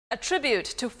A tribute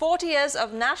to 40 years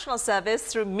of national service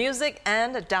through music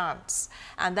and dance.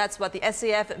 And that's what the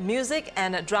SAF Music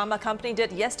and Drama Company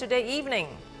did yesterday evening.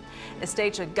 They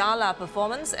staged a gala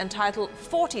performance entitled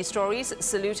 40 Stories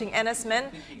Saluting NS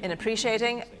Men in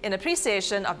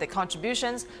appreciation of their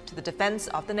contributions to the defense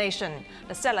of the nation.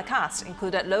 The stellar cast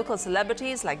included local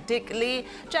celebrities like Dick Lee,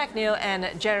 Jack Neo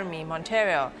and Jeremy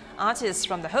Monteiro. Artists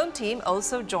from the home team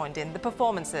also joined in the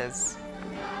performances.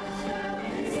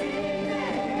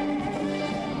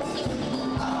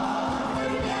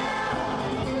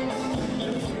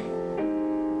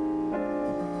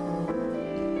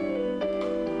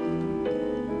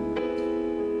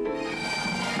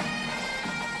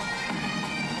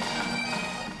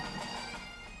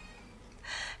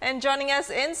 And joining us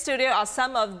in studio are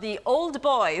some of the old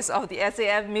boys of the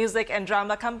SAF Music and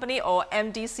Drama Company, or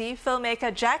MDC,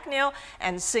 filmmaker Jack Neo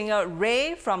and Singer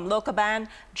Rai from local band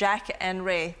Jack and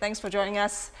Rai. Thanks for joining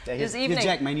us this evening. Here's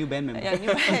Jack, my new band member. Yeah,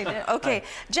 new band. Okay,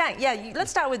 Jack. Yeah,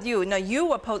 let's start with you. Now,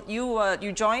 you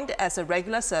joined as a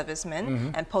regular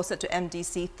serviceman and posted to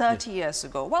MDC 30 years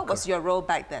ago. What was your role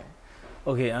back then?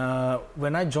 Okay,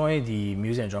 when I joined the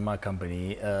Music and Drama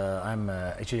Company, I'm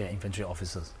actually an infantry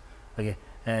officer. Okay.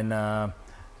 And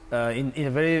in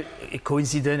a very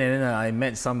coincidence, and then I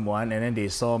met someone, and then they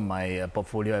saw my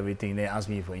portfolio, everything. They asked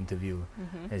me for interview.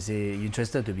 They say, "You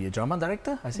interested to be a drama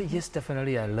director?" I said, "Yes,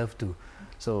 definitely. I love to."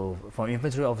 So from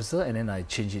infantry officer, and then I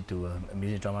changed it to a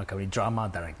music drama company, drama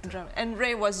director. And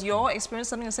Ray, was your experience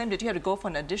something the same? Did you have to go for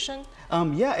an audition?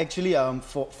 Yeah, actually,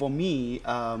 for me,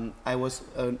 I was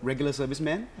a regular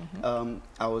serviceman.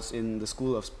 I was in the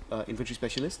school of infantry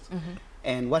specialists.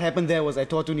 And what happened there was I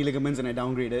tore 2 knee ligaments and I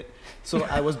downgraded. So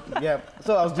I was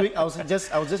I was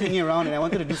just hanging around and I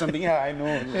wanted to do something. Yeah, I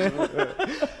know.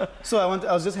 So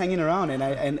I was just hanging around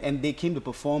and they came to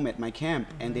perform at my camp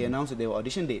and they announced that there were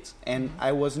audition dates. And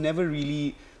I was never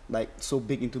really like so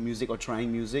big into music or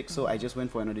trying music, so I just went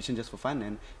for an audition just for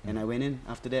fun and I went in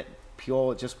after that,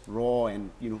 pure, just raw and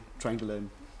trying to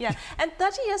learn. Yeah, and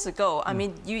 30 years ago, I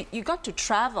mean, you got to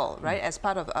travel, right, as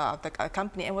part of the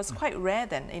company, and it was quite rare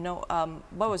then.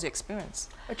 What was your experience?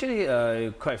 Actually,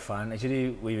 quite fun.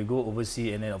 Actually, we go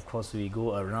overseas, and then of course we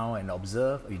go around and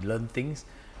observe, we learn things,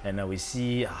 and we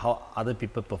see how other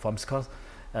people perform. Because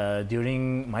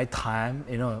during my time,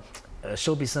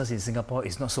 show business in Singapore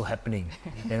is not so happening,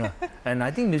 And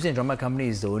I think Music and Drama Company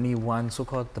is the only one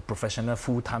so-called the professional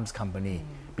full-time company.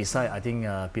 Besides, I think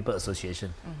People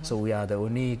Association. So we are the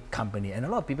only company, and a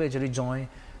lot of people actually join.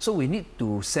 So we need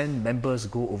to send members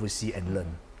go overseas and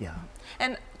learn. Yeah.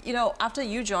 And after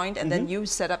you joined, and then you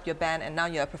set up your band, and now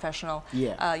you're a professional,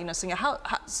 singer.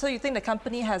 So you think the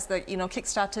company has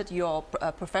kick-started your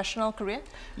professional career?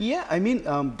 Yeah, I mean,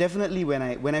 definitely.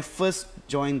 When I first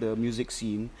joined the music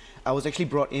scene, I was actually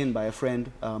brought in by a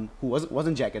friend who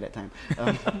wasn't Jack at that time,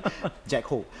 Jack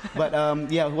Ho. But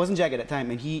yeah, who wasn't Jack at that time,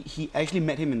 and he actually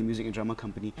met him in the Music and Drama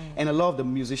Company. And a lot of the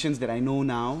musicians that I know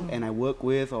now and I work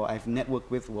with or I've networked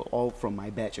with were all from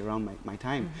my batch around my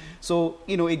time. So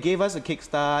it gave us a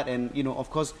kickstart. And of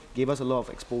course, gave us a lot of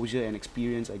exposure and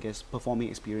experience, I guess, performing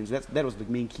experience. That was the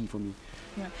main key for me.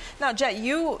 Yeah. Now, Jack,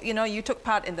 you took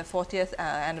part in the 40th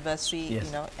anniversary,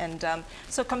 yes. And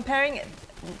so comparing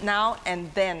now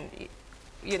and then,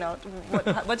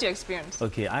 what's your experience?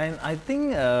 Okay, I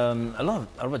think a lot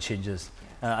of changes.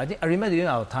 I remember during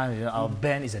our time, our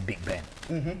band is a big band.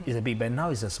 It's a big band. Now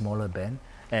it's a smaller band,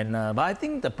 and but I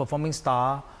think the performing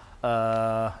style.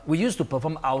 We used to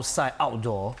perform outside,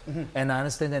 outdoor, and I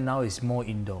understand that now it's more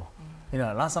indoor.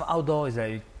 Last time outdoor is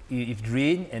like if it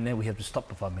rain and then we have to stop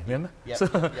performing. Remember? Yep.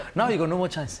 So now you got no more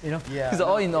chance. It's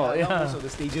all indoor. Yeah. Most of the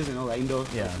stages are indoor.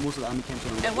 Yeah. Most of the army camps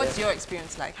are. And what's your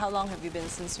experience like? How long have you been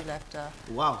since you left?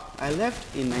 Wow, I left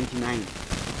in '99.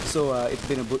 So it's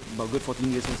been about good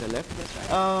 14 years since I left. That's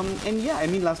right. And yeah, I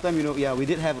mean, last time,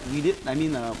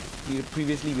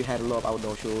 previously we had a lot of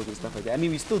outdoor shows and stuff like that. I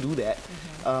mean, we still do that.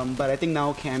 But I think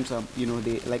now camps are,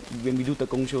 they, like when we do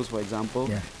Tekong shows, for example,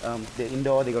 they're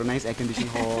indoor, they got a nice air conditioning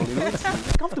hall,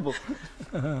 it's comfortable.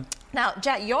 Now,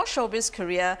 Jack, your showbiz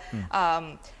career,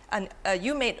 and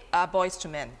you made Boys to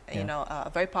Men,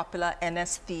 a very popular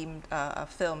NS-themed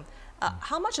film.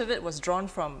 How much of it was drawn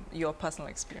from your personal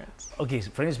experience? Okay,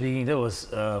 frankly speaking, that was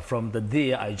from the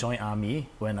day I joined Army,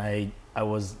 when I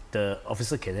was the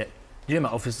officer cadet. During my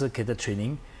officer cadet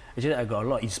training, actually I got a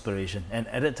lot of inspiration. And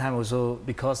at that time also,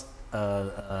 because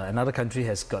another country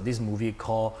has got this movie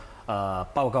called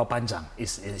报告班长.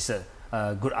 It's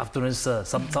a Good Afternoon Sir,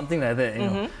 something like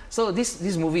that. So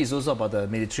this movie is also about the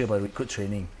military, about recruit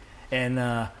training. And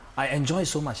I enjoy it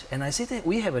so much, and I said that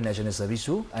we have a national service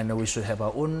too, and we should have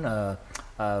our own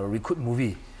recruit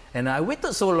movie. And I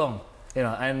waited so long, You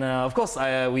know, and of course,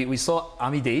 we saw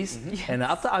Army Days, and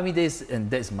after Army Days, and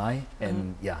that's mine,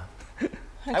 and yeah.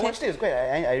 I watched it. It was great.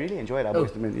 I really enjoyed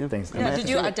it. Yeah, thanks. Yeah, did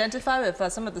you identify with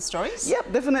some of the stories? Yeah,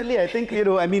 definitely. I think, you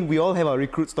know, I mean, we all have our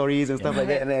recruit stories and stuff like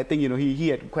that, and I think, you know, he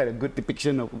had quite a good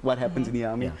depiction of what happens in the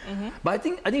army. Yeah. But I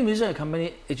think Music and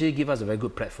Company actually give us a very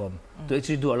good platform to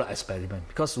actually do a lot of experiment,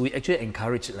 because we actually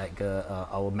encourage like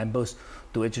our members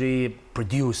to actually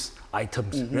produce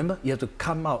items. Remember, you have to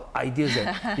come out ideas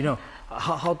and you know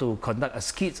how to conduct a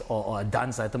skit or a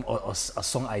dance item or a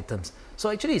song items.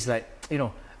 So actually, it's like, you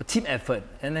know, a team effort,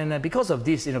 and then because of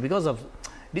this, you know, because of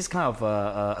this kind of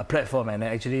a platform, and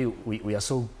actually we are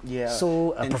so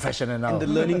professional now. And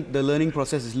the learning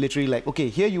process is literally like, okay,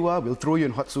 here you are, we'll throw you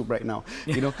in hot soup right now.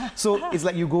 You know, so it's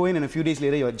like you go in and a few days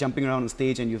later you're jumping around on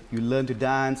stage and you learn to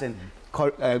dance and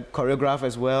choreograph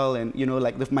as well, and you know,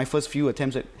 like my first few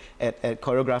attempts at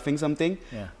choreographing something.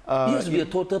 Yeah. It has to be a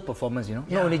total performance, you know,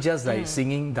 not only just like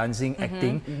singing, dancing,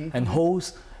 acting, and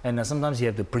host, and sometimes you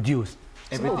have to produce.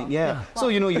 Everything, yeah. So,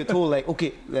 you know, you're told like,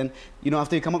 okay, then, you know,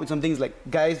 after you come up with some things like,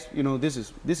 guys, you know, this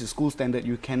is school standard.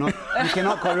 You cannot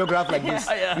choreograph like this.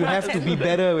 You have to be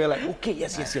better. We're like, okay,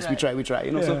 yes, we try.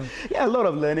 You know, so yeah, a lot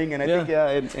of learning, and I think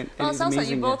and well, it sounds like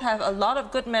you both have a lot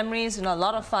of good memories, you know, a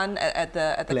lot of fun at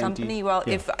the company. Well,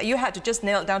 if you had to just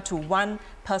nail it down to one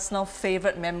personal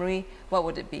favorite memory, what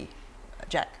would it be,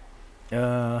 Jack?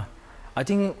 I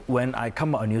think when I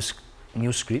come out a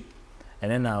new script, and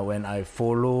then when I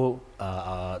follow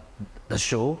the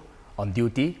show on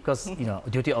duty, because you know,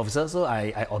 duty officer, so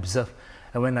I observe,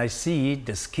 and when I see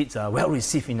the skits are well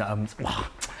received, you know, wow,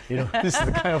 you know, this is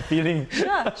the kind of feeling.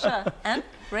 Sure. And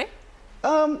Ray?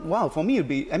 Wow, for me it'd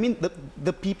be, I mean,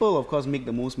 the people of course make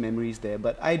the most memories there,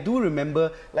 but I do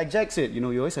remember, like Jack said, you know,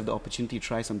 you always have the opportunity to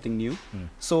try something new.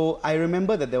 So I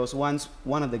remember that there was once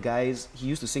one of the guys, he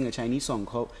used to sing a Chinese song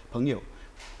called 朋友,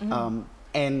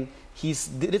 and he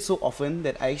did it so often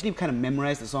that I actually kind of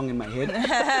memorized the song in my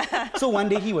head. So one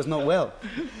day he was not well.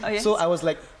 Oh, yes? So I was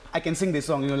like, I can sing this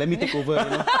song, you know, let me take over, you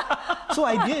know. So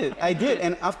I did.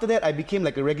 And after that, I became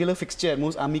like a regular fixture at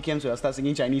most army camps where I start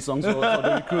singing Chinese songs for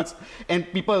the recruits. And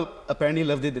people apparently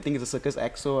loved it. They think it's a circus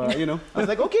act. So, you know, I was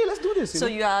like, okay, let's do this. So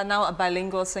you are now a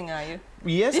bilingual singer, are you?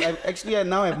 Yes,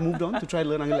 now I've moved on to try to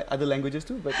learn other languages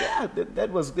too. But yeah, it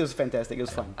was fantastic. It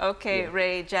was fun. Okay,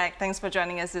 Ray, Jack, thanks for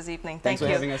joining us this evening. Thanks for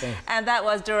having us. And that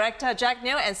was director Jack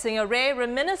Neo and singer Rai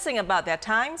reminiscing about their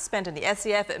time spent in the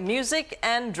SAF Music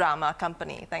and Drama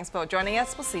Company. Thanks for joining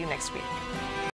us. We'll see you next week.